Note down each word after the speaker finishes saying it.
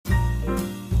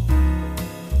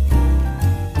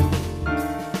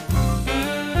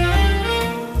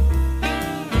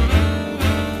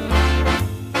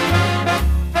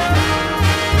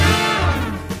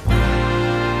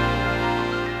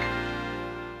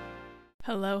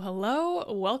Hello.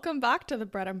 Welcome back to the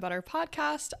Bread and Butter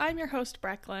podcast. I'm your host,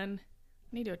 Brecklin. I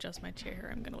need to adjust my chair here.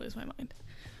 I'm going to lose my mind.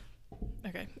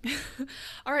 Okay.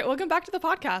 All right. Welcome back to the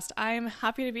podcast. I'm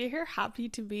happy to be here. Happy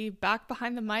to be back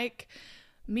behind the mic.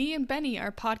 Me and Benny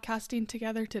are podcasting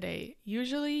together today.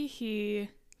 Usually he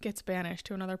gets banished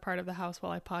to another part of the house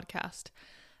while I podcast,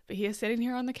 but he is sitting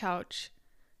here on the couch.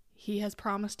 He has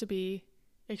promised to be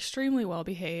extremely well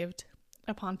behaved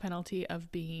upon penalty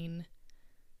of being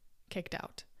kicked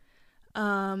out.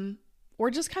 We're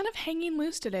just kind of hanging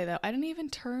loose today though. I didn't even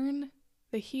turn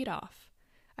the heat off.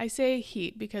 I say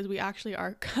heat because we actually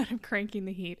are kind of cranking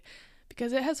the heat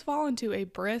because it has fallen to a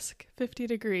brisk 50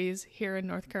 degrees here in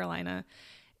North Carolina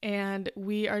and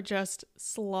we are just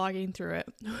slogging through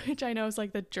it, which I know is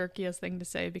like the jerkiest thing to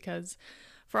say because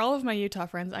for all of my Utah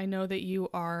friends, I know that you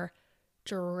are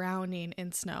drowning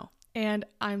in snow and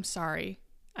I'm sorry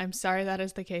that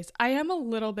is the case. I am a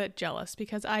little bit jealous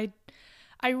because I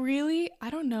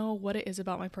don't know what it is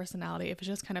about my personality. If it's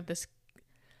just kind of this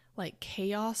like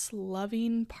chaos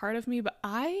loving part of me, but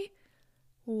I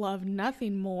love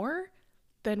nothing more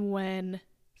than when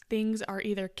things are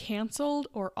either canceled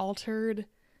or altered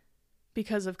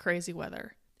because of crazy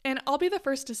weather. And I'll be the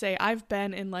first to say I've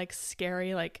been in like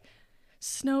scary like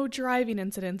snow driving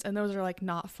incidents and those are like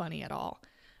not funny at all.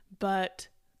 But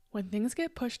when things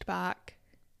get pushed back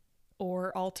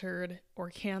or altered or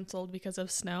canceled because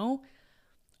of snow,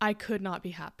 I could not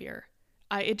be happier.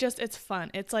 It's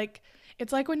fun. It's like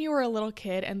when you were a little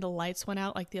kid and the lights went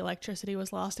out, like the electricity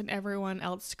was lost and everyone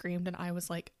else screamed and I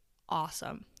was like,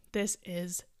 awesome. This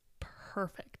is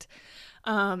perfect.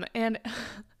 And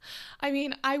I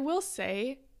mean, I will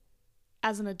say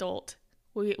as an adult,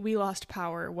 we lost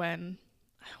power when,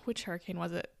 which hurricane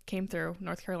was it? Came through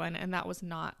North Carolina and that was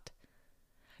not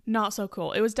so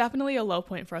cool. It was definitely a low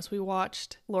point for us. We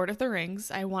watched Lord of the Rings,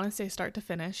 I want to say start to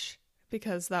finish,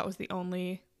 because that was the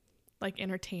only like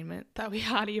entertainment that we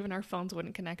had. Even our phones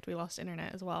wouldn't connect. We lost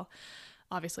internet as well,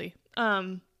 obviously.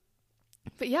 But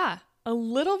yeah, a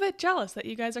little bit jealous that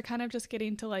you guys are kind of just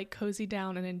getting to like cozy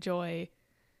down and enjoy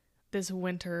this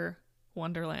winter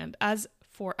wonderland. As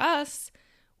for us,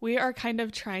 we are kind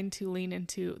of trying to lean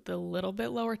into the little bit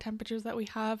lower temperatures that we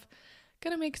have.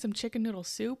 Gonna make some chicken noodle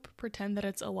soup, pretend that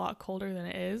it's a lot colder than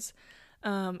it is.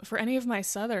 For any of my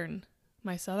southern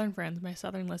friends, my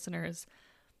southern listeners,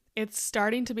 it's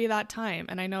starting to be that time,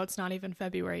 and I know it's not even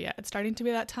February yet. It's starting to be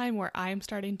that time where I'm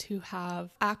starting to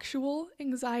have actual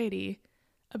anxiety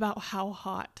about how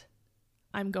hot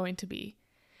I'm going to be.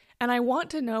 And I want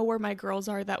to know where my girls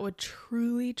are that would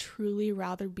truly, truly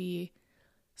rather be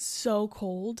so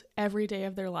cold every day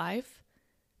of their life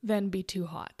than be too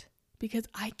hot. Because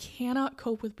I cannot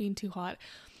cope with being too hot.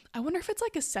 I wonder if it's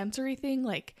like a sensory thing,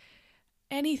 like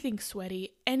anything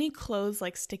sweaty, any clothes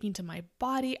like sticking to my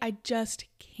body, I just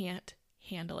can't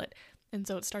handle it. And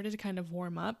so it started to kind of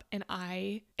warm up and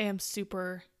I am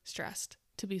super stressed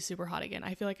to be super hot again.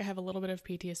 I feel like I have a little bit of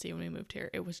PTSD when we moved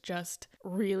here. It was just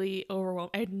really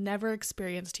overwhelming. I'd never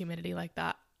experienced humidity like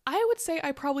that. I would say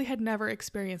I probably had never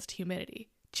experienced humidity.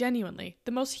 Genuinely,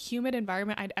 the most humid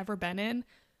environment I'd ever been in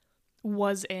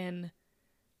was in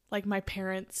like my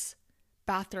parents'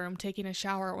 bathroom taking a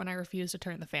shower when I refused to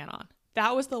turn the fan on.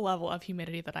 That was the level of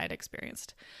humidity that I had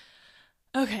experienced.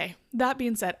 Okay, that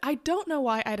being said, I don't know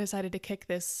why I decided to kick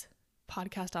this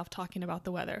podcast off talking about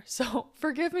the weather, so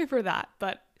forgive me for that,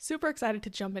 but super excited to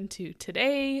jump into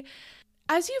today.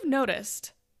 As you've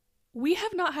noticed, we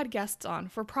have not had guests on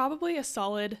for probably a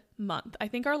solid month. I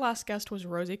think our last guest was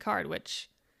Rosie Card, which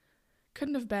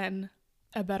couldn't have been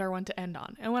a better one to end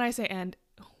on. And when I say end,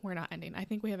 we're not ending. I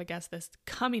think we have a guest this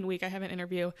coming week. I have an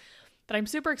interview that I'm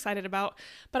super excited about,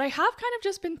 but I have kind of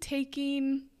just been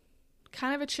taking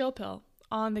kind of a chill pill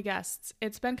on the guests.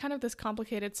 It's been kind of this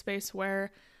complicated space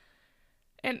where,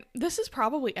 and this is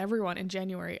probably everyone in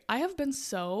January, I have been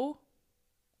so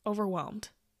overwhelmed.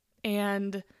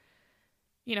 And,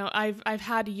 you know, I've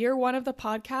had year one of the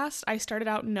podcast. I started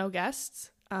out no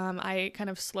guests. I kind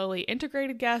of slowly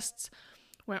integrated guests,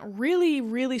 went really,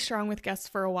 really strong with guests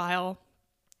for a while.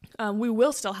 We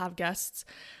will still have guests,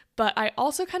 but I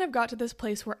also kind of got to this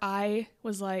place where I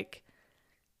was like,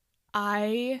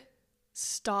 I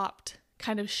stopped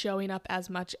kind of showing up as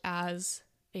much as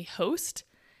a host,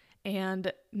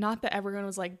 and not that everyone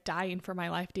was like dying for my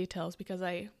life details, because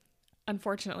I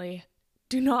unfortunately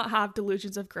do not have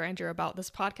delusions of grandeur about this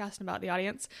podcast and about the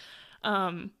audience.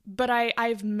 But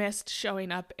I've missed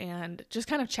showing up and just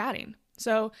kind of chatting.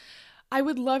 So I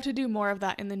would love to do more of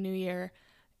that in the new year.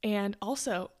 And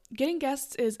also, getting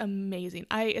guests is amazing.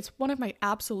 It's one of my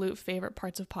absolute favorite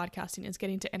parts of podcasting is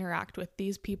getting to interact with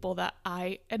these people that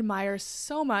I admire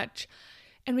so much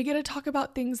and we get to talk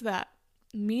about things that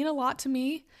mean a lot to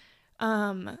me.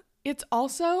 It's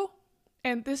also,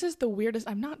 and this is the weirdest,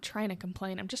 I'm not trying to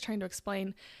complain, I'm just trying to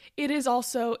explain, it is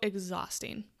also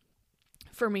exhausting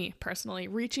for me personally.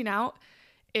 Reaching out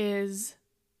is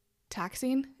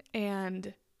taxing,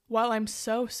 and while I'm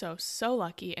so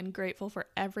lucky and grateful for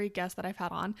every guest that I've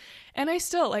had on, and I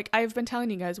still, like I've been telling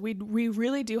you guys, we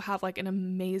really do have like an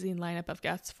amazing lineup of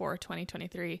guests for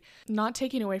 2023, not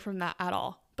taking away from that at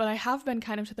all, but I have been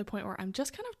kind of to the point where I'm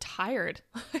just kind of tired.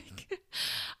 Like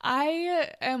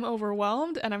I am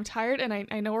overwhelmed and I'm tired, and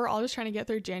I know we're all just trying to get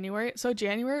through January. So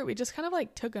January, we just kind of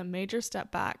like took a major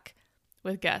step back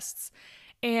with guests,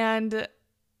 and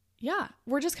yeah,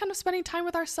 we're just kind of spending time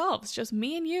with ourselves, just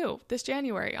me and you this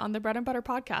January on the Bread and Butter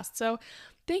podcast. So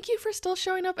thank you for still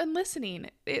showing up and listening.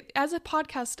 As a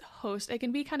podcast host, it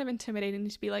can be kind of intimidating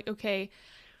to be like, okay,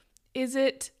 is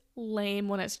it lame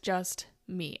when it's just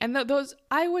me? And those,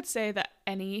 I would say that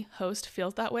any host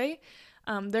feels that way.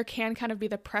 There can kind of be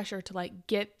the pressure to like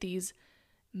get these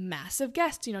massive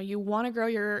guests. You know, you want to grow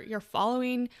your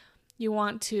following. You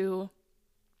want to,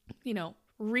 you know,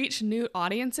 reach new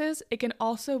audiences. It can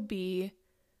also be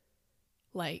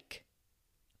like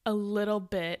a little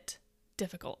bit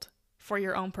difficult for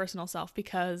your own personal self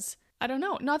because I don't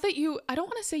know, I don't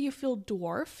want to say you feel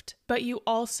dwarfed, but you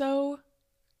also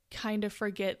kind of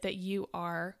forget that you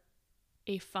are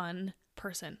a fun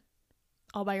person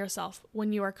all by yourself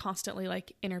when you are constantly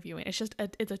like interviewing. It's just,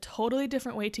 it's a totally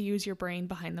different way to use your brain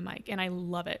behind the mic, and I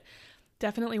love it.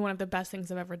 Definitely one of the best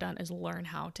things I've ever done is learn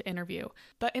how to interview.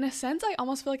 But in a sense, I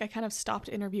almost feel like I kind of stopped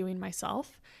interviewing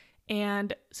myself.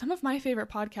 And some of my favorite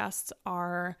podcasts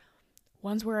are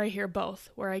ones where I hear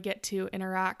both, where I get to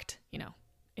interact,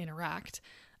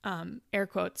 air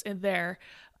quotes in there,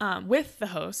 with the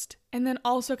host, and then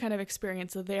also kind of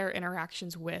experience their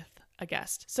interactions with a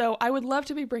guest. So I would love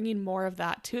to be bringing more of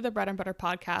that to the Bread and Butter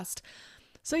podcast.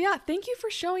 So yeah, thank you for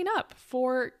showing up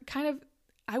for kind of,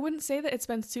 I wouldn't say that it's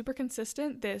been super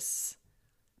consistent this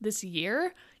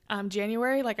year.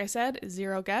 January, like I said,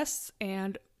 0 guests,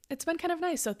 and it's been kind of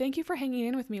nice. So thank you for hanging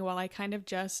in with me while I kind of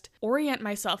just orient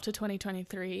myself to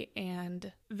 2023.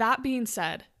 And that being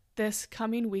said, this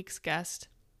coming week's guest,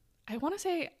 I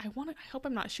hope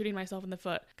I'm not shooting myself in the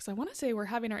foot, because I want to say we're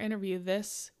having our interview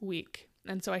this week,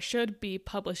 and so I should be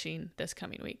publishing this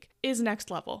coming week, is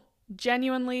next level.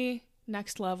 Genuinely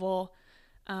next level.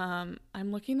 I'm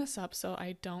looking this up so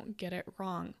I don't get it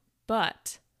wrong,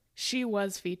 but she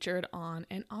was featured on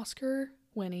an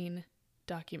Oscar-winning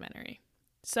documentary.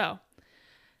 So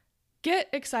get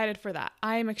excited for that.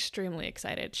 I'm extremely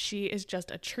excited. She is just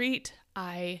a treat.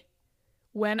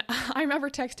 When I remember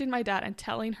texting my dad and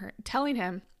telling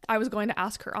him I was going to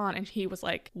ask her on, and he was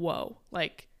like, whoa,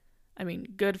 like, I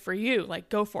mean, good for you, like,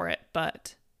 go for it.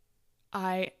 But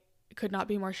I could not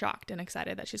be more shocked and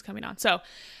excited that she's coming on. So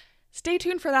stay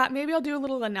tuned for that. Maybe I'll do a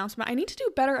little announcement. I need to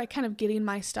do better at kind of getting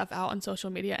my stuff out on social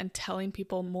media and telling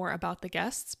people more about the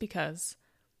guests, because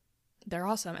they're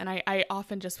awesome. And I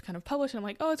often just kind of publish and I'm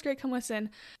like, oh, it's great, come listen.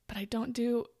 But I don't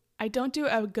do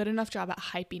a good enough job at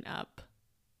hyping up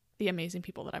the amazing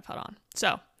people that I've had on.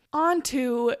 So on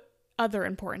to other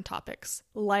important topics.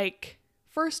 Like,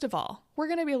 first of all, we're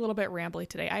going to be a little bit rambly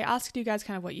today. I asked you guys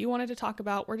kind of what you wanted to talk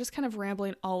about. We're just kind of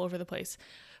rambling all over the place.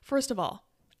 First of all,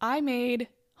 I made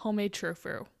homemade true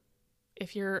fruit.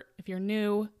 If you're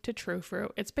new to true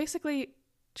fruit, it's basically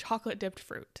chocolate dipped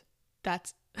fruit.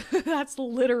 That's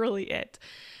literally it.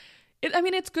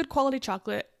 It's good quality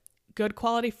chocolate, good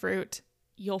quality fruit.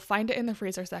 You'll find it in the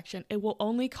freezer section. It will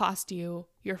only cost you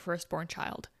your firstborn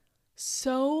child.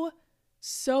 So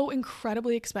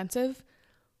incredibly expensive.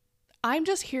 I'm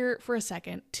just here for a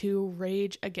second to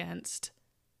rage against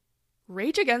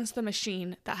the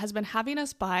machine that has been having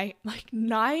us buy like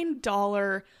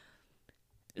 $9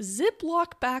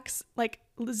 Ziploc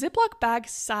bag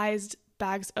sized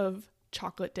bags of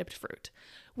chocolate dipped fruit.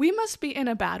 We must be in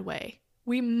a bad way.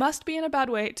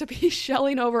 To be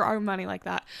shelling over our money like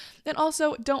that. And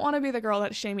also, don't want to be the girl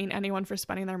that's shaming anyone for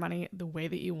spending their money the way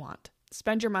that you want.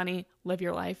 Spend your money, live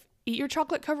your life, eat your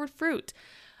chocolate covered fruit.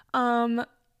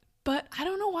 But I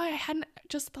don't know why I hadn't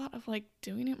just thought of like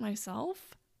doing it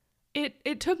myself.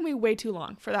 It took me way too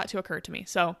long for that to occur to me.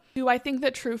 So do I think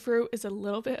that true fruit is a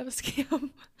little bit of a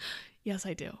scam? Yes,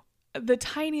 I do. The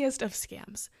tiniest of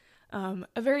scams. A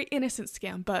very innocent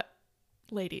scam, but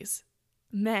ladies,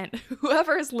 men,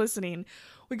 whoever is listening,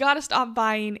 we got to stop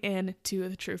buying into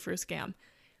the true fruit scam.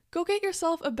 Go get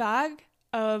yourself a bag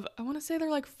of, I want to say they're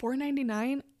like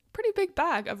 $4.99, pretty big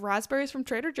bag of raspberries from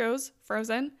Trader Joe's,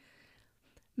 frozen.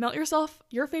 Melt yourself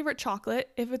your favorite chocolate.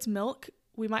 If it's milk,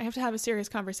 we might have to have a serious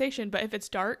conversation, but if it's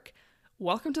dark,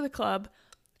 welcome to the club.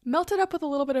 melt it up with a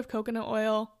little bit of coconut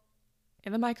oil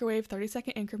in the microwave,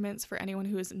 30-second increments for anyone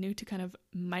who is new to kind of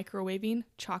microwaving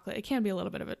chocolate. It can be a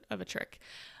little bit of a trick.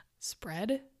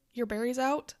 Spread your berries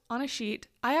out on a sheet.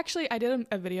 I did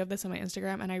a video of this on my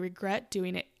Instagram and I regret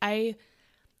doing it. I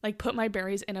like put my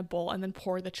berries in a bowl and then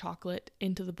pour the chocolate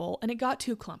into the bowl and it got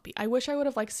too clumpy. I wish I would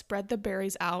have like spread the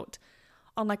berries out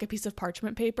on like a piece of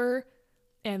parchment paper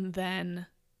and then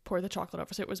pour the chocolate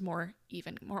over so it was more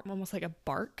even, more almost like a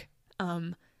bark.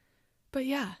 But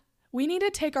yeah, we need to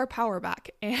take our power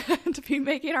back and be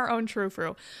making our own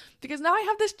trou-frou, because now I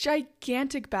have this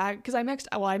gigantic bag because I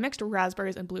mixed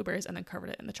raspberries and blueberries and then covered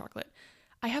it in the chocolate.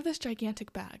 I have this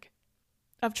gigantic bag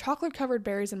of chocolate covered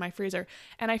berries in my freezer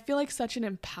and I feel like such an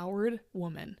empowered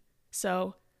woman.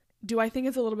 So do I think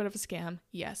it's a little bit of a scam?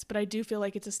 Yes, but I do feel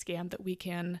like it's a scam that we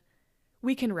can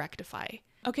rectify.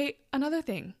 Okay, another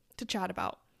thing to chat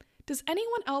about. Does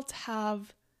anyone else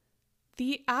have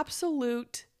the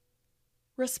absolute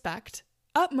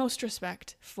utmost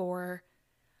respect for,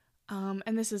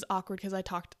 and this is awkward because I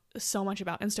talked so much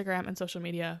about Instagram and social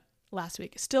media last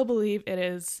week, still believe it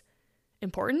is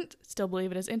important, still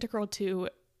believe it is integral to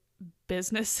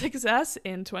business success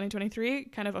in 2023,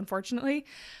 kind of unfortunately.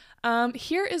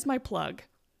 Here's my plug.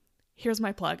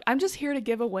 I'm just here to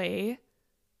give away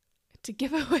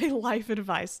life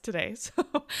advice today. So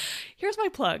here's my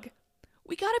plug.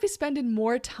 We got to be spending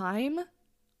more time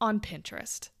on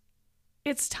Pinterest.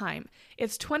 It's time.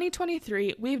 It's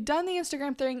 2023. We've done the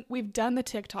Instagram thing. We've done the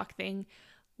TikTok thing.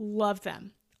 Love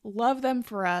them. Love them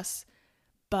for us.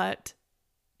 But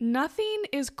nothing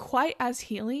is quite as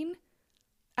healing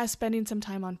as spending some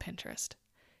time on Pinterest.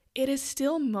 It is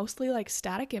still mostly like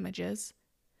static images.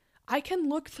 I can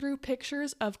look through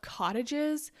pictures of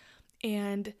cottages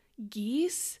and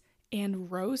geese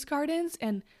and rose gardens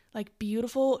and like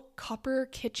beautiful copper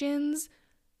kitchens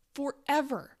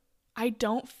forever. I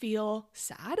don't feel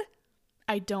sad.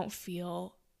 I don't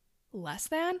feel less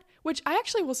than, which I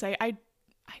actually will say,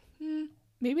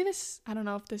 maybe this, I don't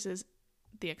know if this is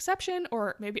the exception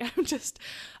or maybe I'm just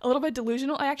a little bit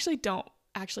delusional. I actually don't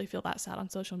actually feel that sad on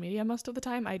social media most of the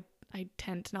time. I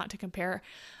tend not to compare.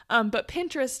 But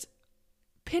Pinterest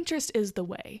is the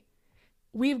way.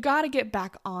 We've got to get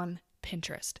back on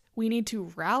Pinterest. We need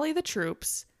to rally the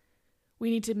troops. We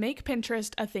need to make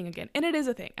Pinterest a thing again. And it is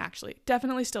a thing, actually.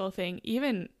 Definitely still a thing.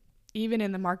 Even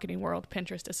in the marketing world,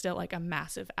 Pinterest is still like a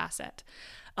massive asset.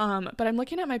 But I'm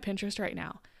looking at my Pinterest right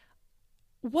now.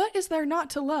 What is there not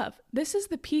to love? This is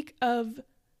the peak of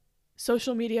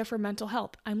social media for mental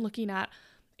health. I'm looking at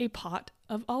a pot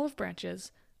of olive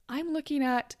branches. I'm looking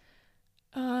at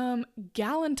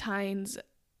Valentine's.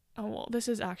 Oh, well, this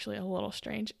is actually a little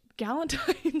strange.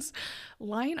 Valentine's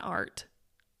line art.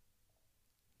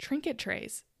 Trinket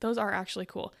trays. Those are actually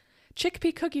cool.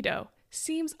 Chickpea cookie dough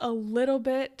seems a little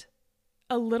bit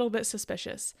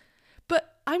suspicious.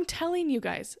 But I'm telling you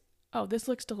guys, oh, this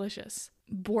looks delicious.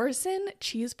 Boursin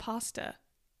cheese pasta.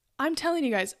 I'm telling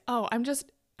you guys, I'm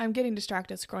getting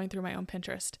distracted scrolling through my own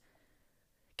Pinterest.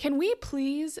 Can we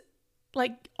please,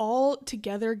 like, all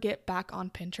together get back on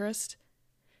Pinterest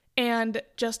and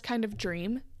just kind of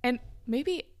dream? And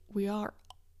maybe we are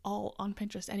all on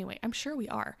Pinterest anyway. I'm sure we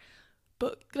are.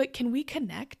 But, like, can we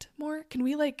connect more? Can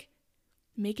we, like,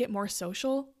 make it more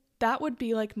social? That would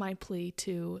be, like, my plea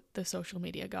to the social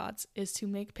media gods, is to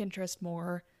make Pinterest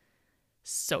more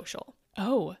social.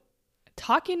 Oh,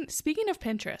 speaking of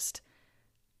Pinterest,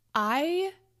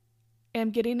 I am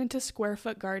getting into square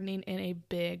foot gardening in a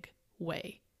big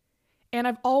way. And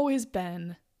I've always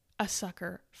been a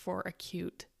sucker for a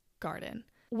cute garden.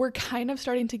 We're kind of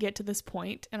starting to get to this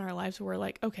point in our lives where we're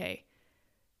like, okay,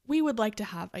 we would like to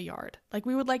have a yard. Like,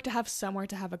 we would like to have somewhere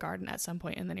to have a garden at some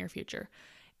point in the near future.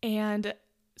 And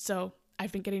so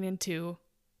I've been getting into,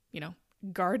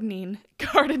 gardening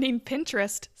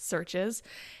Pinterest searches.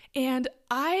 And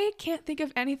I can't think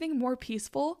of anything more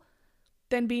peaceful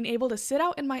than being able to sit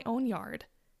out in my own yard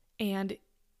and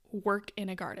work in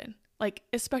a garden. Like,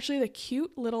 especially the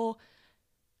cute little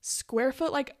square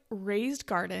foot, like, raised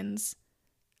gardens.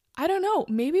 I don't know.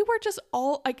 Maybe we're just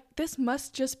all like, this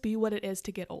must just be what it is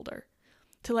to get older,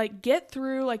 to like get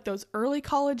through like those early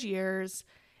college years.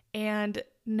 And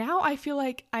now I feel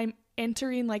like I'm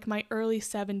entering like my early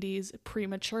 70s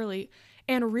prematurely.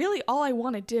 And really all I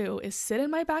want to do is sit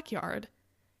in my backyard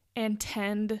and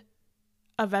tend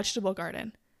a vegetable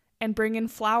garden and bring in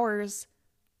flowers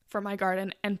from my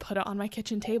garden and put it on my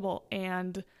kitchen table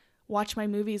and watch my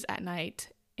movies at night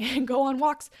and go on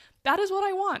walks. That is what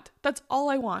I want. That's all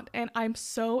I want. And I'm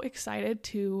so excited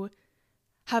to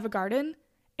have a garden.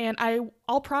 And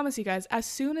I'll promise you guys, as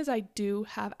soon as I do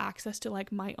have access to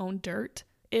like my own dirt,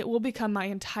 it will become my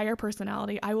entire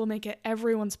personality. I will make it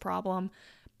everyone's problem.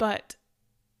 But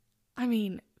I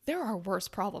mean, there are worse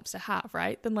problems to have,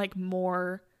 right? Than like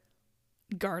more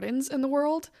gardens in the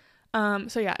world.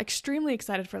 So yeah, extremely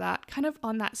excited for that. Kind of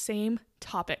on that same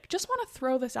topic. Just want to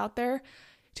throw this out there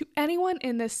to anyone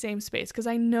in this same space, because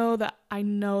I know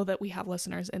that we have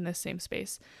listeners in this same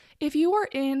space. If you are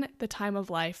in the time of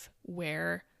life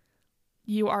where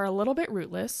you are a little bit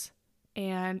rootless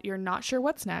and you're not sure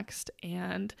what's next,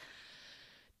 and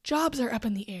jobs are up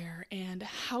in the air and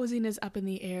housing is up in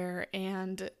the air,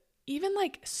 and even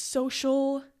like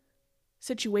social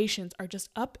situations are just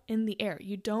up in the air.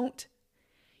 You don't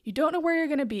know where you're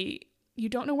going to be. You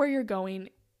don't know where you're going.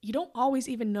 You don't always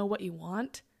even know what you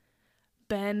want.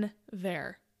 Been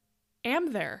there.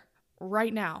 Am there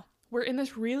right now. We're in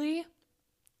this really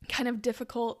kind of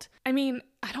difficult, I mean,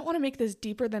 I don't want to make this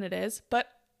deeper than it is, but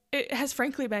it has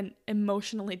frankly been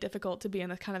emotionally difficult to be in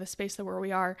the kind of the space that where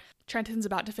we are. Trenton's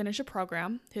about to finish a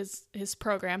program, his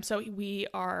program. So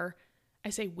we're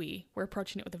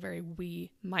approaching it with a very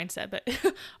we mindset, but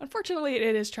unfortunately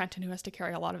it is Trenton who has to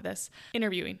carry a lot of this,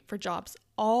 interviewing for jobs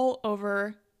all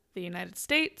over the United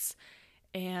States.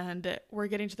 And we're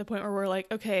getting to the point where we're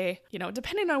like, okay,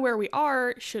 depending on where we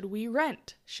are, should we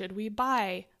rent? Should we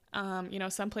buy?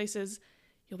 Some places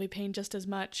you'll be paying just as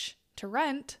much to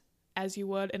rent as you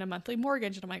would in a monthly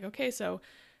mortgage. And I'm like, okay, so,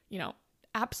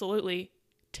 absolutely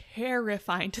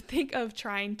terrifying to think of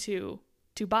trying to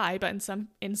buy, but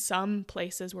in some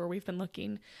places where we've been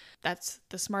looking, that's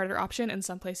the smarter option. In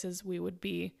some places we would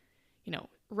be,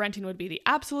 renting would be the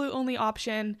absolute only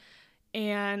option.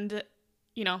 And,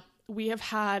 we have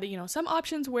had, some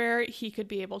options where he could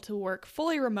be able to work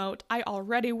fully remote. I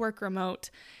already work remote.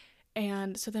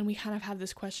 And so then we kind of have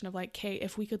this question of like, okay,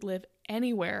 if we could live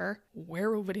anywhere,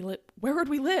 where would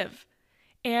we live?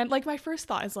 And like my first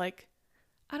thought is like,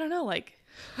 I don't know, like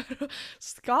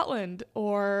Scotland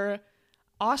or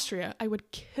Austria. I would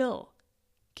kill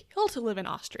to live in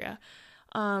Austria.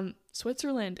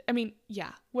 Switzerland. I mean,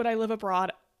 yeah. Would I live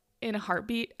abroad in a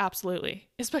heartbeat? Absolutely.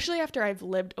 Especially after I've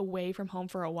lived away from home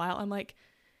for a while. I'm like,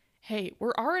 hey,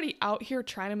 we're already out here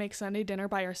trying to make Sunday dinner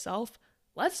by ourselves.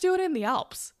 Let's do it in the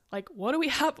Alps. Like, what do we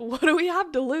have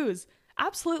to lose?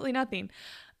 Absolutely nothing.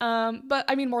 But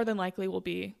I mean, more than likely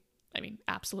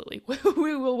absolutely.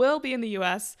 we will be in the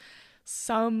US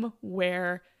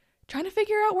somewhere, trying to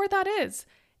figure out where that is.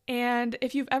 And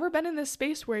if you've ever been in this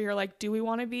space where you're like, do we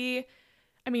want to be,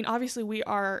 I mean, obviously we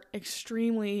are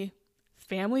extremely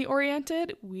family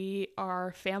oriented. We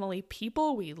are family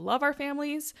people. We love our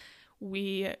families.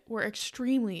 We were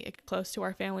extremely close to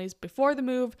our families before the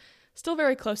move, still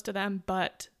very close to them,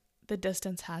 but the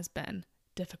distance has been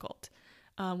difficult.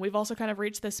 We've also kind of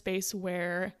reached this space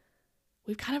where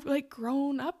we've kind of like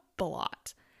grown up a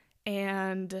lot.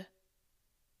 And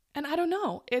I don't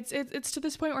know. It's to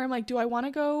this point where I'm like, do I want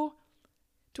to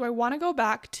go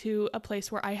back to a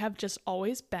place where I have just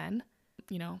always been,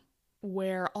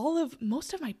 where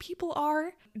most of my people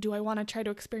are? Do I want to try to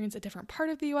experience a different part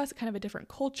of the US, kind of a different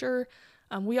culture?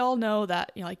 We all know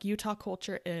that, like Utah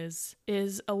culture is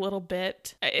a little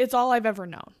bit, it's all I've ever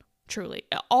known, truly.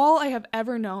 All I have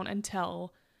ever known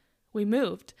until we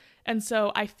moved. And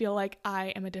so I feel like I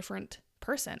am a different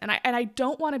person. And I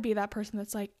don't want to be that person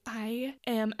that's like, I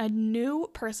am a new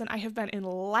person. I have been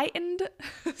enlightened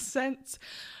since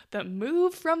the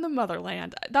move from the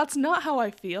motherland. That's not how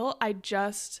I feel.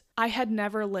 I had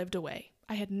never lived away.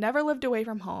 I had never lived away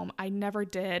from home. I never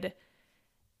did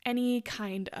any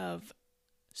kind of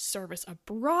service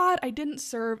abroad. I didn't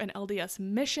serve an LDS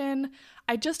mission.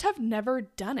 I just have never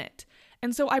done it.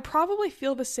 And so I probably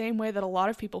feel the same way that a lot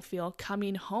of people feel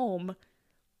coming home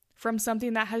from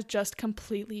something that has just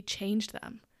completely changed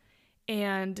them.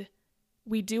 And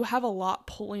we do have a lot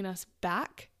pulling us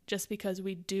back just because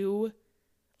we do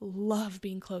love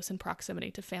being close in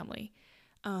proximity to family.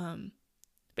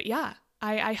 But yeah,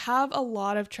 I have a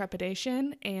lot of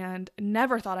trepidation and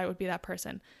never thought I would be that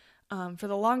person. For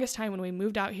the longest time when we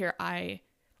moved out here, I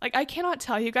cannot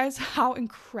tell you guys how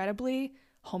incredibly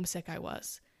homesick I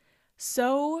was.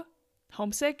 So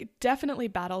homesick, definitely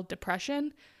battled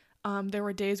depression. There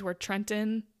were days where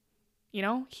Trenton,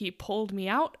 he pulled me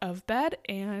out of bed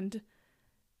and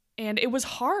it was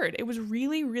hard. It was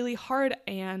really, really hard.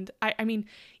 And I mean,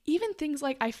 even things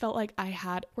like I felt like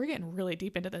we're getting really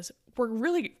deep into this.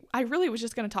 I really was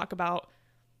just going to talk about,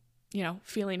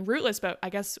 feeling rootless, but I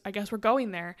guess we're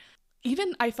going there.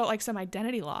 Even I felt like some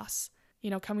identity loss,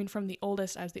 coming from the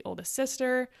oldest as the oldest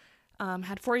sister,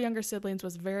 had 4 younger siblings,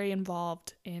 was very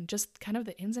involved in just kind of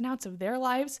the ins and outs of their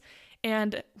lives,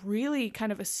 and really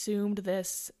kind of assumed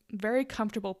this very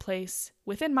comfortable place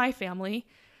within my family.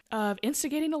 of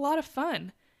instigating a lot of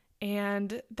fun.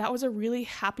 And that was a really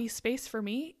happy space for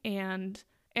me. And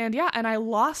I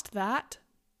lost that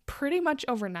pretty much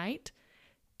overnight.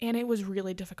 And it was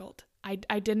really difficult.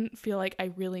 I didn't feel like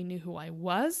I really knew who I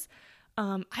was.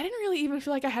 I didn't really even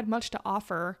feel like I had much to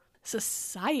offer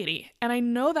society. And I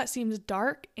know that seems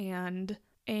dark and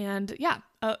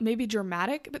maybe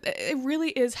dramatic, but it really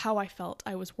is how I felt.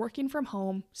 I was working from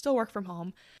home, still work from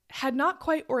home, had not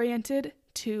quite oriented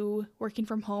to working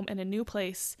from home in a new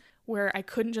place where I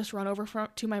couldn't just run over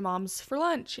to my mom's for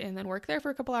lunch and then work there for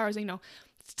a couple hours,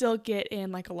 still get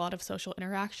in like a lot of social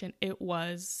interaction. It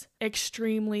was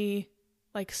extremely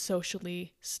like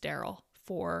socially sterile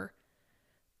for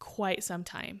quite some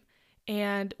time.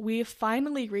 And we've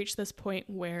finally reached this point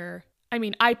where,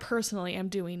 I personally am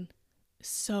doing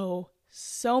so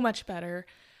much better,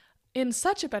 in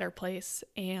such a better place.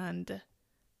 And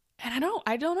I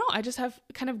don't know. I just have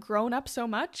kind of grown up so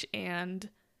much, and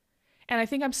I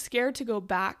think I'm scared to go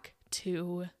back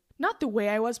to not the way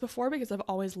I was before, because I've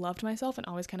always loved myself and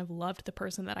always kind of loved the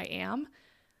person that I am.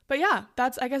 But yeah,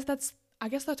 I guess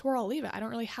that's where I'll leave it. I don't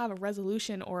really have a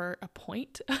resolution or a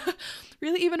point,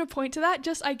 really even a point to that.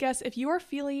 Just, I guess, if you are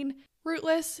feeling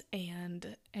rootless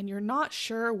and you're not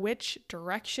sure which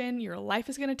direction your life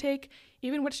is going to take,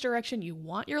 even which direction you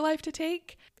want your life to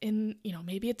take,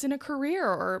 maybe it's in a career,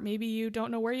 or maybe you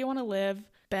don't know where you want to live,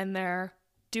 been there,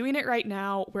 doing it right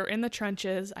now. We're in the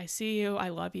trenches. I see you. I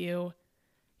love you.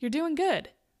 You're doing good.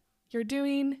 You're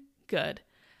doing good.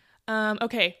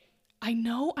 Okay. I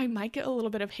know I might get a little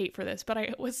bit of hate for this, but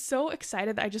I was so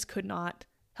excited that I just could not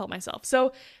help myself.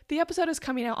 So the episode is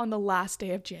coming out on the last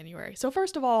day of January. So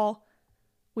first of all,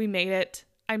 we made it.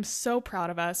 I'm so proud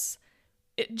of us.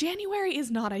 January is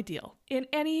not ideal in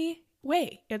any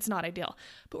way. It's not ideal,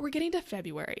 but we're getting to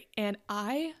February, and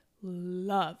I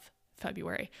love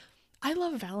February. I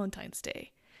love Valentine's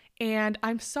Day, and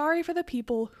I'm sorry for the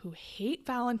people who hate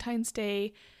Valentine's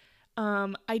Day.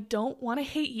 I don't want to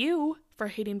hate you for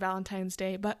hating Valentine's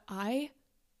Day, but I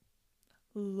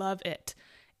love it.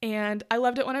 And I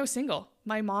loved it when I was single.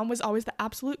 My mom was always the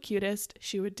absolute cutest.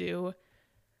 She would do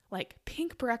like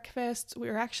pink breakfasts. We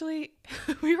were actually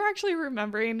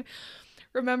remembering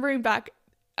back,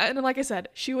 and like I said,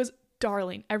 she was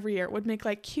darling every year. Would make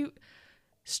like cute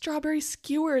strawberry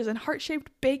skewers and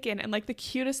heart-shaped bacon and like the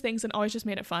cutest things, and always just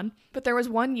made it fun. But there was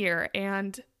one year,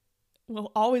 and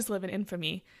will always live in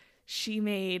infamy, she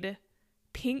made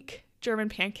pink German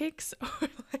pancakes, or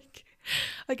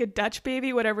like a Dutch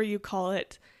baby, whatever you call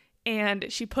it. And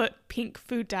she put pink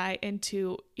food dye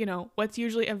into, what's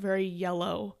usually a very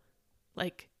yellow,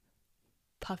 like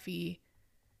puffy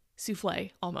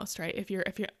souffle almost, right? If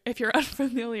you're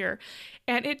unfamiliar.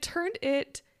 And it turned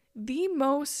it the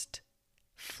most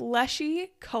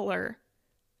fleshy color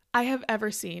I have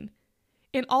ever seen.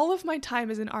 In all of my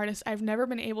time as an artist, I've never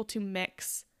been able to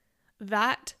mix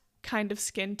that kind of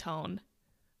skin tone,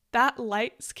 that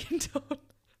light skin tone,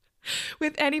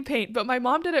 with any paint. But my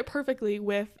mom did it perfectly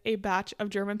with a batch of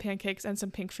German pancakes and some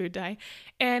pink food dye.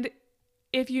 And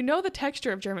if you know the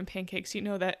texture of German pancakes, you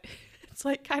know that it's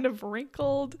like kind of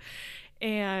wrinkled,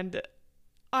 and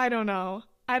I don't know,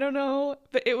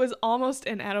 but it was almost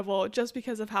inedible just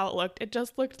because of how it looked. It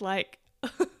just looked like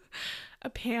a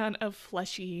pan of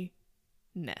fleshiness.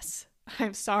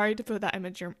 I'm sorry to put that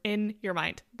image in your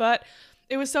mind, but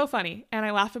it was so funny, and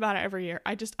I laugh about it every year.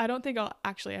 I don't think I'll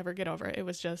actually ever get over it. It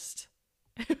was just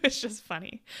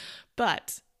funny.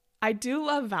 But I do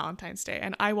love Valentine's Day,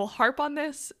 and I will harp on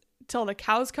this till the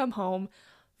cows come home.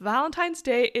 Valentine's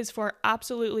Day is for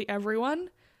absolutely everyone.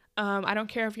 I don't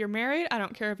care if you're married. I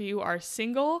don't care if you are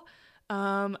single.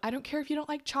 I don't care if you don't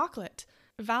like chocolate.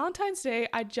 Valentine's Day,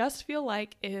 I just feel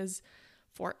like, is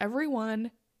for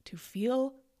everyone to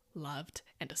feel loved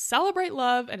and to celebrate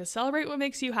love and to celebrate what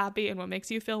makes you happy and what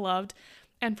makes you feel loved.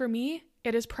 And for me,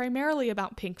 it is primarily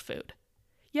about pink food.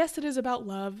 Yes, it is about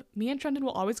love. Me and Trenton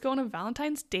will always go on a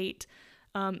Valentine's date.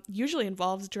 Usually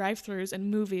involves drive-thrus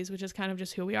and movies, which is kind of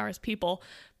just who we are as people.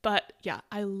 But yeah,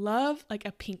 I love like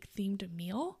a pink themed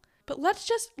meal. But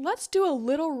let's do a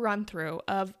little run through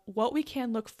of what we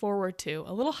can look forward to,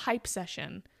 a little hype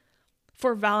session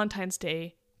for Valentine's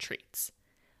Day treats.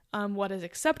 What is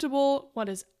acceptable, what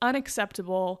is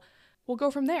unacceptable. We'll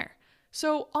go from there.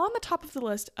 So on the top of the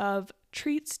list of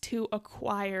treats to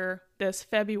acquire this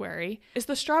February is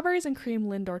the strawberries and cream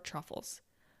Lindor truffles.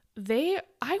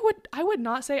 I would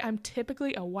not say I'm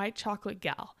typically a white chocolate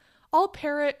gal. I'll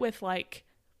pair it with like,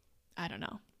 I don't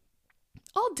know.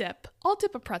 I'll dip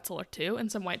a pretzel or two in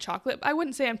some white chocolate. I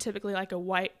wouldn't say I'm typically like a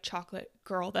white chocolate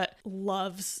girl that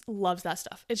loves that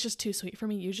stuff. It's just too sweet for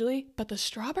me usually. But the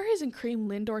strawberries and cream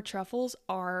Lindor truffles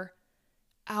are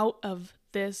out of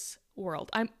this world.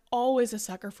 I'm always a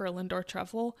sucker for a Lindor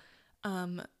truffle.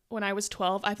 When I was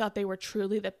 12, I thought they were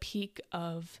truly the peak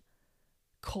of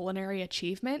culinary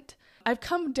achievement. I've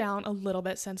come down a little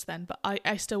bit since then, but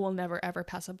I still will never ever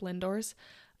pass up Lindors.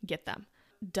 Get them.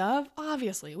 Dove,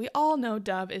 obviously. We all know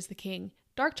Dove is the king.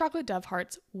 Dark chocolate Dove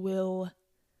hearts will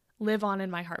live on in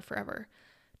my heart forever.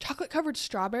 Chocolate covered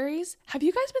strawberries. Have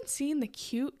you guys been seeing the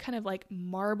cute kind of like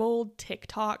marbled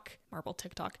dipped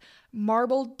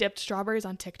strawberries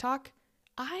on TikTok?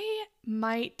 I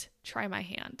might try my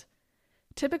hand.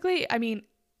 Typically, I mean,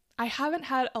 I haven't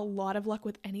had a lot of luck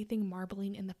with anything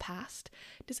marbling in the past.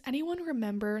 Does anyone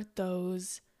remember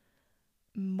those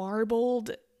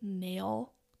marbled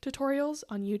nail tutorials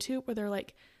on YouTube where they're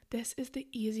like, this is the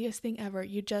easiest thing ever.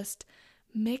 You just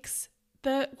mix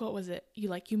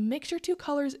you mix your two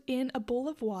colors in a bowl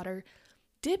of water,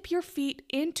 dip your feet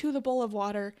into the bowl of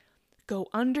water, go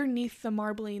underneath the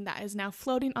marbling that is now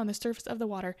floating on the surface of the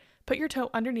water, put your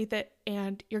toe underneath it,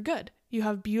 and you're good. You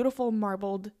have beautiful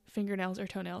marbled fingernails or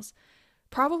toenails.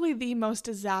 Probably the most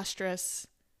disastrous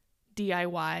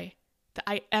DIY that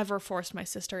I ever forced my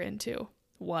sister into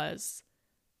was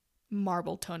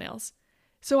marbled toenails.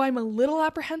 So I'm a little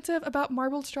apprehensive about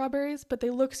marbled strawberries, but they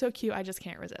look so cute, I just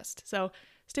can't resist. So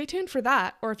stay tuned for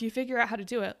that, or if you figure out how to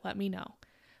do it, let me know.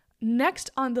 Next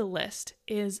on the list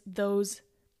is those,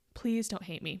 please don't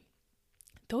hate me,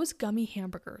 those gummy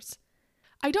hamburgers.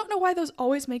 I don't know why those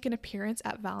always make an appearance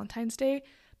at Valentine's Day,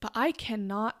 but I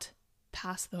cannot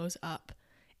pass those up.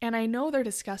 And I know they're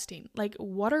disgusting. Like,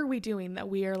 what are we doing that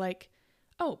we are like,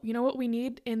 oh, you know what we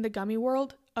need in the gummy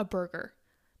world? A burger.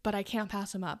 But I can't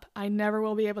pass them up. I never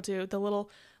will be able to. The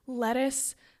little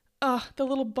lettuce, the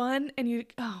little bun, and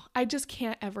I just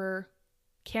can't ever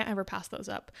pass those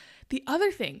up. The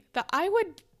other thing that I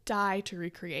would die to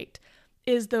recreate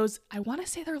is those, I want to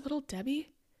say they're Little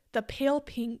Debbie, the pale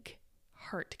pink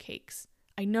heart cakes.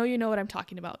 I know you know what I'm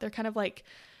talking about. They're kind of like,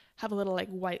 have a little like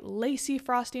white lacy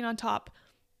frosting on top.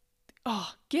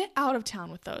 Oh, get out of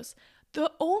town with those.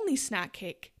 The only snack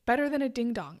cake better than a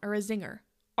ding dong or a zinger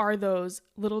are those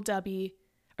Little Debbie,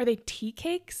 are they tea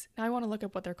cakes? Now I want to look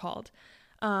up what they're called.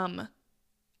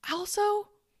 Also,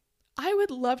 I would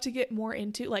love to get more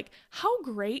into, like, how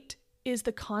great is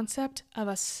the concept of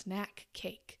a snack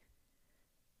cake?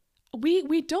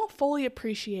 We don't fully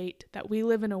appreciate that we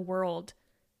live in a world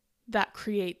that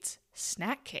creates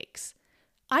snack cakes.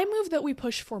 I move that we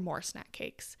push for more snack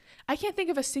cakes. I can't think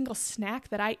of a single snack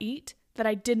that I eat that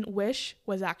I didn't wish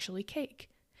was actually cake.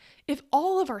 If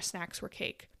all of our snacks were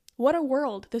cake, what a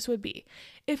world this would be.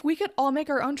 If we could all make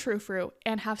our own true fruit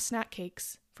and have snack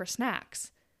cakes for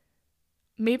snacks,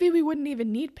 maybe we wouldn't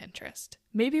even need Pinterest.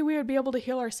 Maybe we would be able to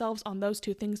heal ourselves on those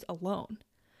two things alone.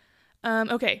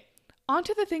 Okay, on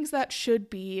to the things that should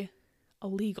be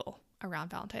illegal around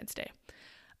Valentine's Day.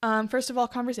 First of all,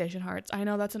 conversation hearts. I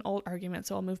know that's an old argument,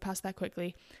 so I'll move past that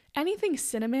quickly. Anything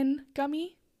cinnamon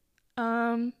gummy,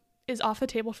 is off the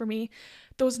table for me.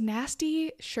 Those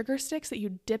nasty sugar sticks that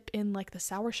you dip in like the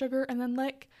sour sugar and then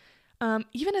lick.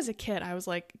 Even as a kid, I was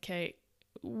like, okay,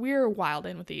 we're wild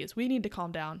in with these. We need to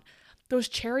calm down. Those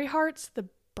cherry hearts, the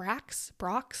Brock's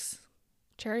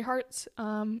cherry hearts,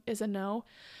 is a no.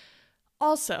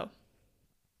 Also,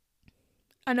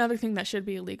 another thing that should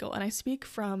be illegal, and I speak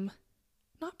from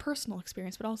not personal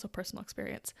experience, but also personal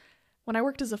experience. When I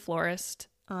worked as a florist,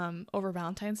 over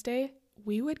Valentine's Day,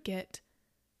 we would get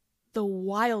the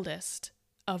wildest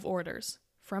of orders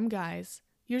from guys,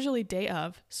 usually day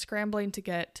of, scrambling to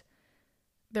get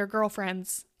their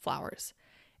girlfriends flowers.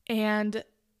 And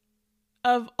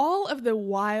of all of the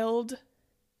wild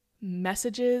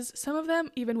messages, some of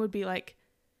them even would be like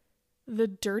the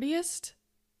dirtiest.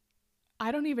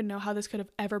 I don't even know how this could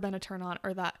have ever been a turn on,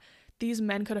 or that these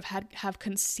men could have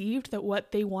conceived that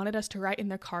what they wanted us to write in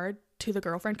their card to the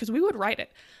girlfriend, because we would write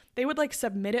it. They would like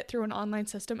submit it through an online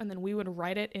system, and then we would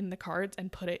write it in the cards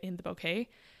and put it in the bouquet.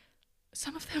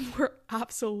 Some of them were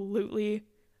absolutely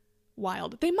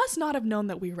wild. They must not have known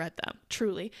that we read them,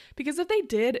 truly, because if they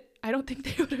did, I don't think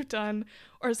they would have done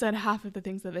or said half of the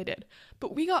things that they did.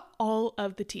 But we got all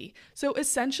of the tea. So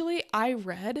essentially, I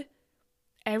read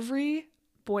every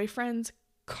boyfriend's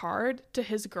card to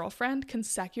his girlfriend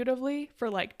consecutively for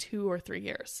like 2 or 3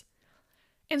 years.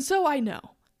 And so I know,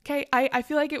 okay, I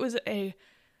feel like it was a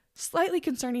slightly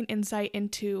concerning insight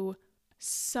into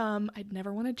some, I'd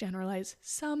never want to generalize,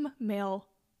 some male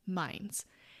minds.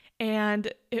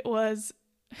 And it was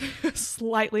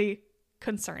slightly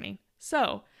concerning.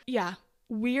 So yeah,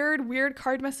 weird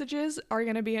card messages are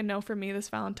going to be a no for me this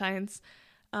Valentine's.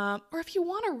 Or if you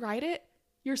want to write it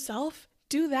yourself,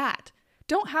 do that.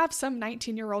 Don't have some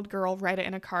 19-year-old girl write it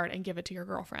in a card and give it to your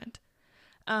girlfriend.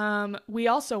 We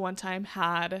also one time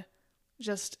had,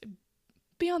 just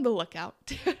be on the lookout,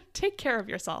 take care of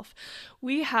yourself.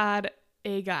 We had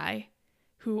a guy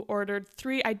who ordered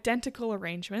 3 identical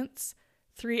arrangements,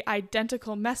 3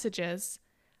 identical messages,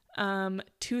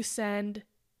 to send.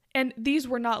 And these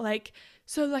were not like,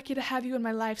 so lucky to have you in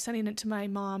my life, sending it to my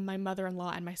mom, my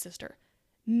mother-in-law, and my sister.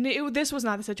 No, this was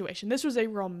not the situation. This was a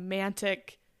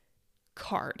romantic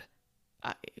card.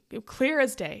 Clear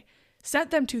as day.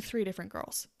 Sent them to 3 different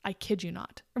girls. I kid you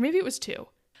not. Or maybe it was 2.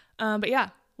 But yeah,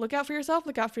 look out for yourself.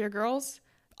 Look out for your girls.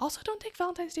 Also, don't take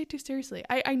Valentine's Day too seriously.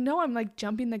 I know I'm like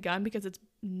jumping the gun because it's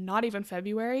not even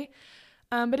February.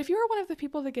 But if you're one of the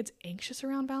people that gets anxious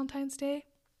around Valentine's Day,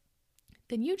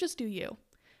 then you just do you.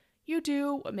 You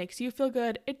do what makes you feel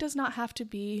good. It does not have to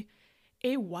be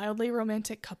a wildly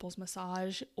romantic couples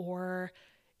massage, or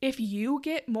if you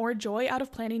get more joy out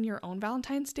of planning your own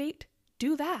Valentine's date,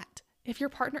 do that. If your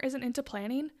partner isn't into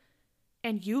planning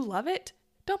and you love it,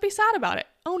 don't be sad about it.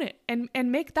 Own it and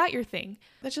make that your thing.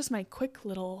 That's just my quick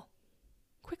little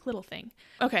thing.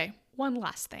 Okay, one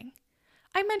last thing.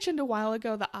 I mentioned a while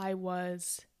ago that I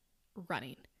was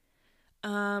running.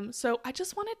 So I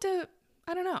just wanted to,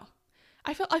 I don't know.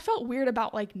 I felt weird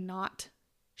about like not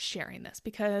sharing this,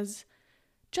 because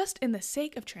just in the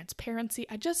sake of transparency,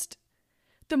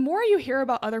 the more you hear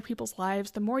about other people's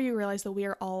lives, the more you realize that we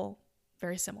are all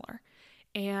very similar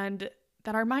and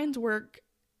that our minds work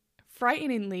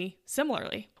frighteningly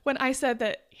similarly. When I said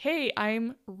that, hey,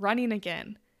 I'm running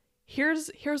again, here's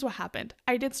what happened.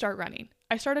 I did start running.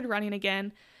 I started running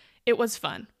again. It was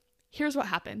fun. Here's what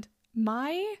happened.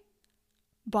 My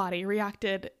body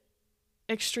reacted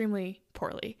extremely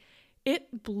poorly.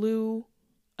 It blew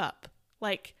up.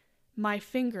 Like, my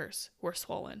fingers were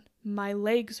swollen. My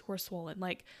legs were swollen.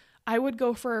 Like, I would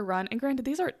go for a run, and granted,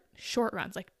 these are short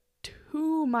runs, like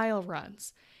 2-mile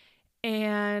runs.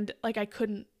 And like, I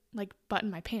couldn't like button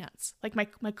my pants. Like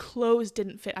my clothes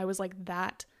didn't fit. I was like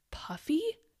that puffy.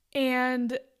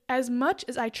 And as much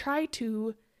as I try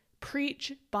to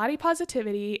preach body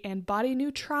positivity and body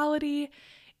neutrality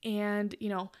and,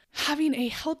 having a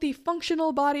healthy,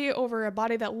 functional body over a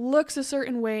body that looks a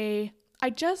certain way, I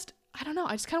just kind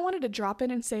of wanted to drop in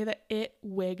and say that it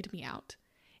wigged me out.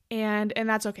 And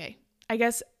that's okay. I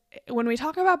guess when we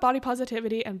talk about body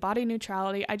positivity and body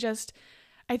neutrality,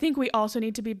 I think we also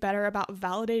need to be better about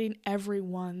validating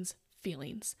everyone's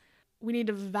feelings. We need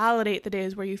to validate the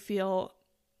days where you feel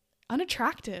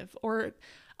unattractive, or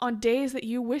on days that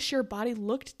you wish your body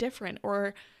looked different,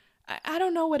 or I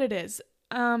don't know what it is.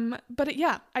 But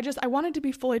yeah, I wanted to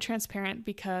be fully transparent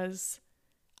because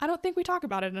I don't think we talk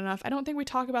about it enough. I don't think we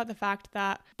talk about the fact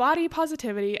that body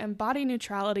positivity and body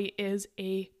neutrality is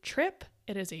a trip.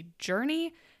 It is a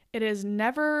journey. It is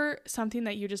never something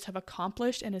that you just have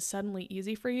accomplished and is suddenly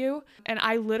easy for you. And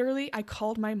I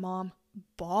called my mom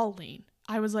bawling.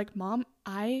 I was like, Mom,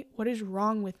 what is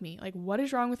wrong with me? Like, what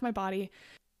is wrong with my body?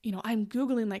 I'm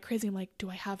Googling like crazy. I'm like, do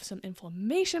I have some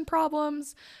inflammation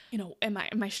problems? Am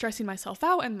I stressing myself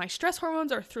out and my stress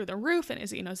hormones are through the roof? And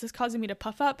is this causing me to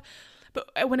puff up? But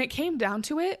when it came down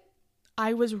to it,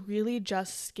 I was really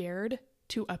just scared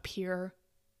to appear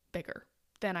bigger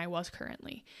than I was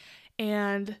currently.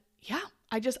 And yeah,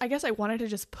 I guess I wanted to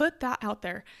just put that out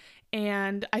there,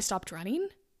 and I stopped running.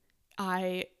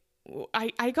 I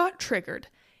got triggered.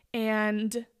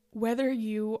 And wherever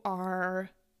you are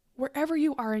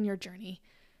in your journey,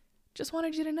 just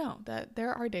wanted you to know that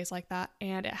there are days like that,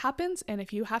 and it happens. And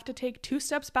if you have to take 2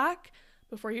 steps back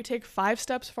before you take 5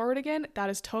 steps forward again, that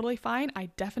is totally fine.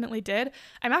 I definitely did.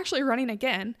 I'm actually running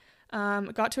again.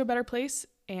 Got to a better place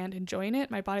and enjoying it.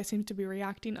 My body seems to be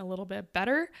reacting a little bit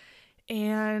better.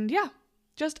 And yeah,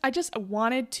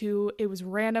 it was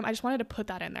random. I just wanted to put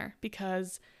that in there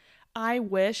because I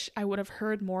wish I would have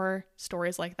heard more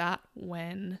stories like that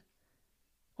when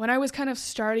I was kind of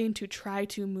starting to try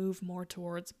to move more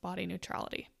towards body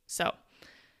neutrality. So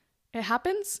it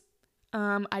happens.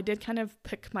 I did kind of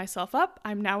pick myself up.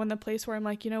 I'm now in the place where I'm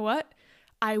like, you know what?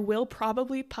 I will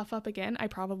probably puff up again. I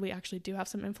probably actually do have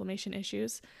some inflammation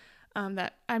issues. I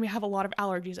have a lot of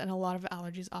allergies, and a lot of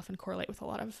allergies often correlate with a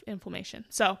lot of inflammation.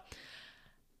 So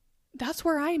that's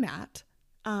where I'm at.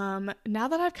 Now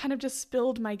that I've kind of just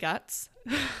spilled my guts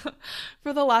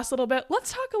for the last little bit,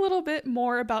 let's talk a little bit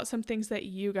more about some things that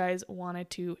you guys wanted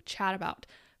to chat about.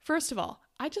 First of all,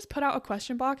 I just put out a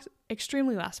question box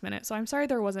extremely last minute, so I'm sorry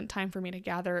there wasn't time for me to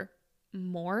gather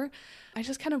more. I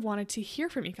just kind of wanted to hear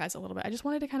from you guys a little bit. I just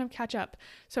wanted to kind of catch up.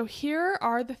 So here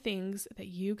are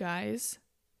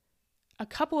a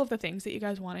couple of the things that you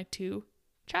guys wanted to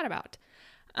chat about.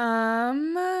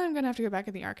 I'm going to have to go back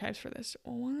in the archives for this.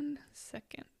 1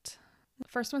 second.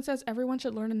 First one says everyone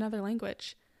should learn another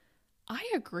language. I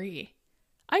agree.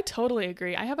 I totally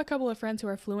agree. I have a couple of friends who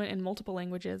are fluent in multiple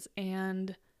languages,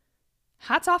 and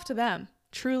hats off to them.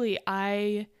 Truly,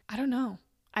 I don't know.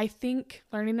 I think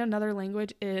learning another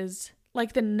language is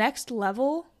like the next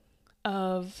level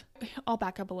of, I'll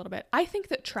back up a little bit. I think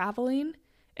that traveling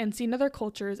and seeing other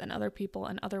cultures and other people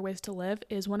and other ways to live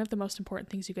is one of the most important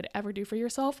things you could ever do for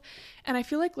yourself. And I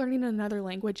feel like learning another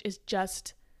language is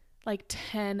just like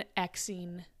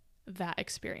 10xing that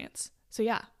experience. So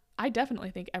yeah, I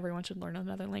definitely think everyone should learn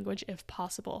another language if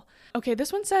possible. Okay,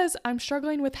 this one says, I'm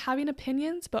struggling with having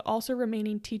opinions, but also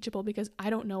remaining teachable because I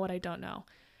don't know what I don't know.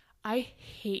 I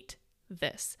hate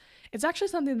this. It's actually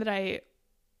something that I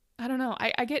don't know.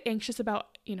 I get anxious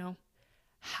about,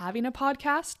 having a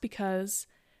podcast because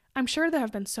I'm sure there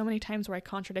have been so many times where I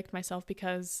contradict myself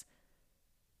because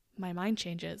my mind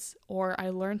changes or I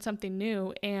learn something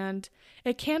new, and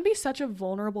it can be such a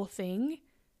vulnerable thing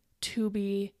to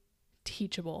be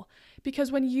teachable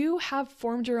because when you have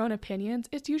formed your own opinions,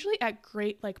 it's usually at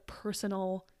great like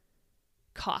personal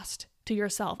cost to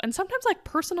yourself and sometimes like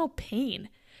personal pain.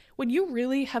 When you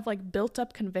really have like built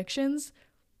up convictions,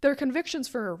 they're convictions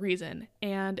for a reason,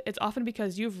 and it's often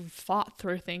because you've fought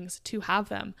through things to have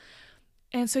them.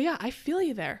 And so yeah, I feel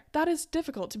you there. That is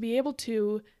difficult to be able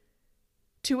to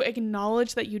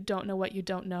acknowledge that you don't know what you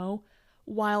don't know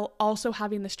while also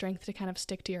having the strength to kind of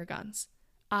stick to your guns.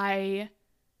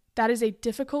 That is a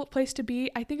difficult place to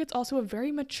be. I think it's also a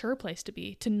very mature place to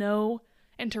be, to know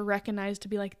and to recognize, to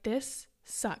be like, this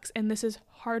sucks and this is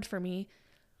hard for me,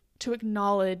 to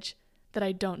acknowledge that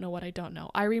I don't know what I don't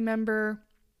know. I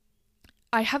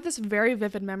have this very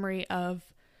vivid memory of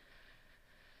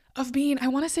being, I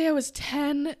want to say I was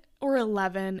 10 or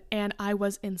 11, and I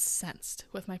was incensed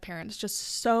with my parents, just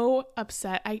so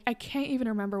upset. I can't even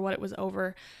remember what it was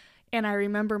over. And I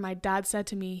remember my dad said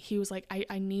to me, he was like,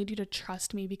 I need you to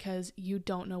trust me because you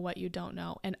don't know what you don't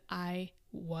know. And I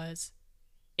was,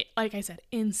 like I said,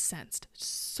 incensed,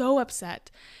 so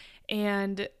upset.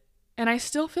 And I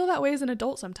still feel that way as an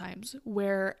adult sometimes,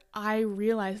 where I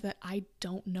realize that I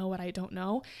don't know what I don't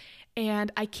know,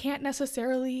 and I can't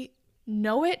necessarily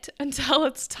know it until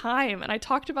it's time. And I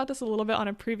talked about this a little bit on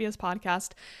a previous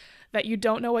podcast, that you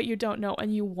don't know what you don't know,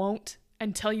 and you won't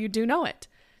until you do know it.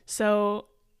 So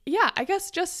yeah, I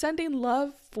guess just sending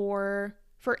love for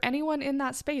anyone in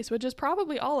that space, which is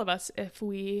probably all of us if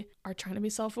we are trying to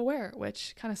be self-aware,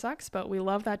 which kind of sucks, but we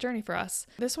love that journey for us.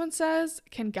 This one says,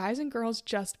 can guys and girls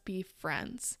just be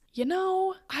friends?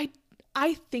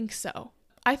 I think so.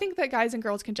 I think that guys and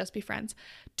girls can just be friends.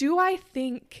 Do I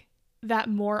think that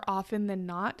more often than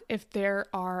not, if there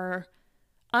are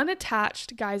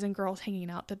unattached guys and girls hanging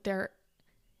out, that there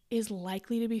is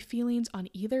likely to be feelings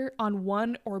on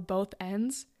one or both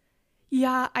ends?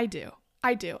 Yeah, I do.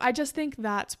 I just think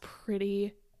that's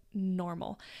pretty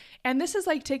normal. And this is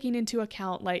like taking into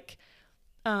account like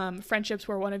friendships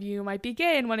where one of you might be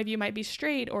gay and one of you might be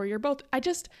straight, or you're both.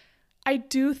 I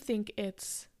do think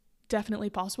it's definitely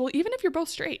possible, even if you're both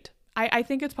straight. I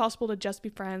think it's possible to just be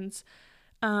friends.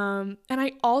 And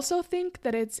I also think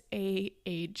that it's a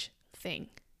age thing.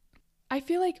 I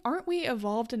feel like, aren't we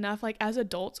evolved enough, like as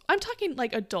adults? I'm talking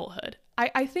like adulthood.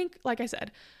 I think, like I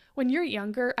said, when you're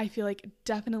younger, I feel like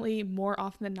definitely more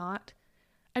often than not.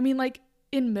 I mean, like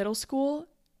in middle school,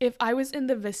 if I was in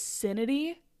the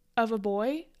vicinity of a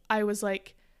boy, I was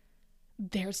like,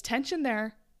 there's tension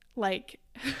there. Like,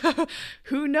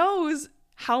 who knows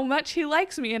how much he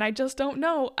likes me, and I just don't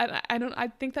know.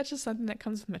 I think that's just something that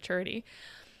comes with maturity.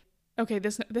 Okay,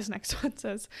 this next one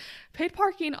says, paid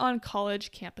parking on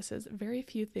college campuses. Very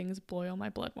few things boil my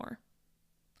blood more.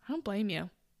 I don't blame you.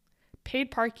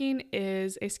 Paid parking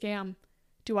is a scam.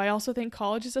 Do I also think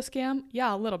college is a scam?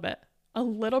 Yeah, a little bit. A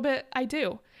little bit, I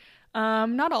do.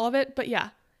 Not all of it, but yeah.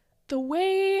 The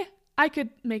way, I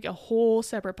could make a whole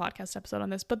separate podcast episode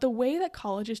on this, but the way that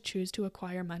colleges choose to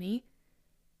acquire money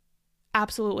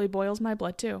absolutely boils my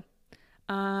blood too.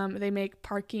 They make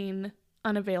parking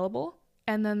unavailable,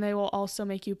 and then they will also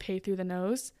make you pay through the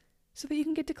nose so that you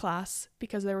can get to class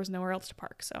because there was nowhere else to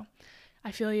park. So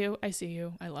I feel you. I see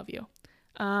you. I love you.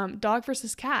 Dog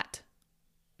versus cat.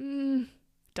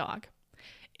 Dog.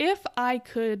 If I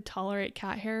could tolerate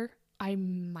cat hair, I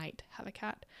might have a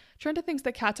cat. Trenta thinks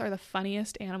that cats are the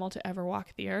funniest animal to ever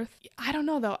walk the earth. I don't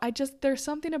know though. There's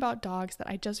something about dogs that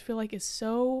I just feel like is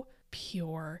so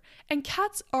pure. And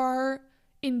cats are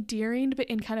endearing, but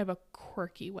in kind of a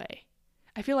quirky way.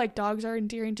 I feel like dogs are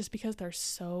endearing just because they're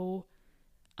so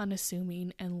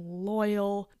unassuming and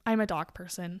loyal. I'm a dog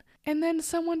person. And then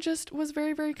someone just was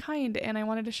very, very kind, and I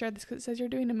wanted to share this because it says, you're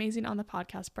doing amazing on the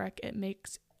podcast, Breck. It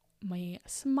makes me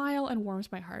smile and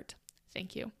warms my heart.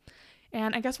 thank you.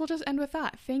 And I guess we'll just end with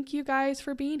that. Thank you guys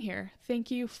for being here.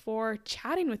 Thank you for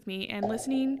chatting with me and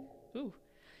listening.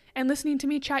 Listening to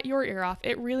me chat your ear off.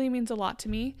 It really means a lot to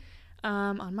me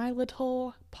on my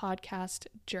little podcast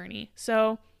journey.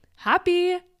 So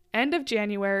happy end of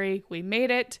January. We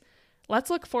made it. Let's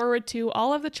look forward to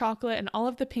all of the chocolate and all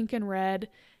of the pink and red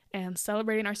and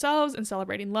celebrating ourselves and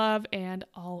celebrating love and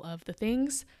all of the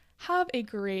things. Have a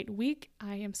great week.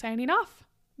 I am signing off.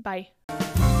 Bye.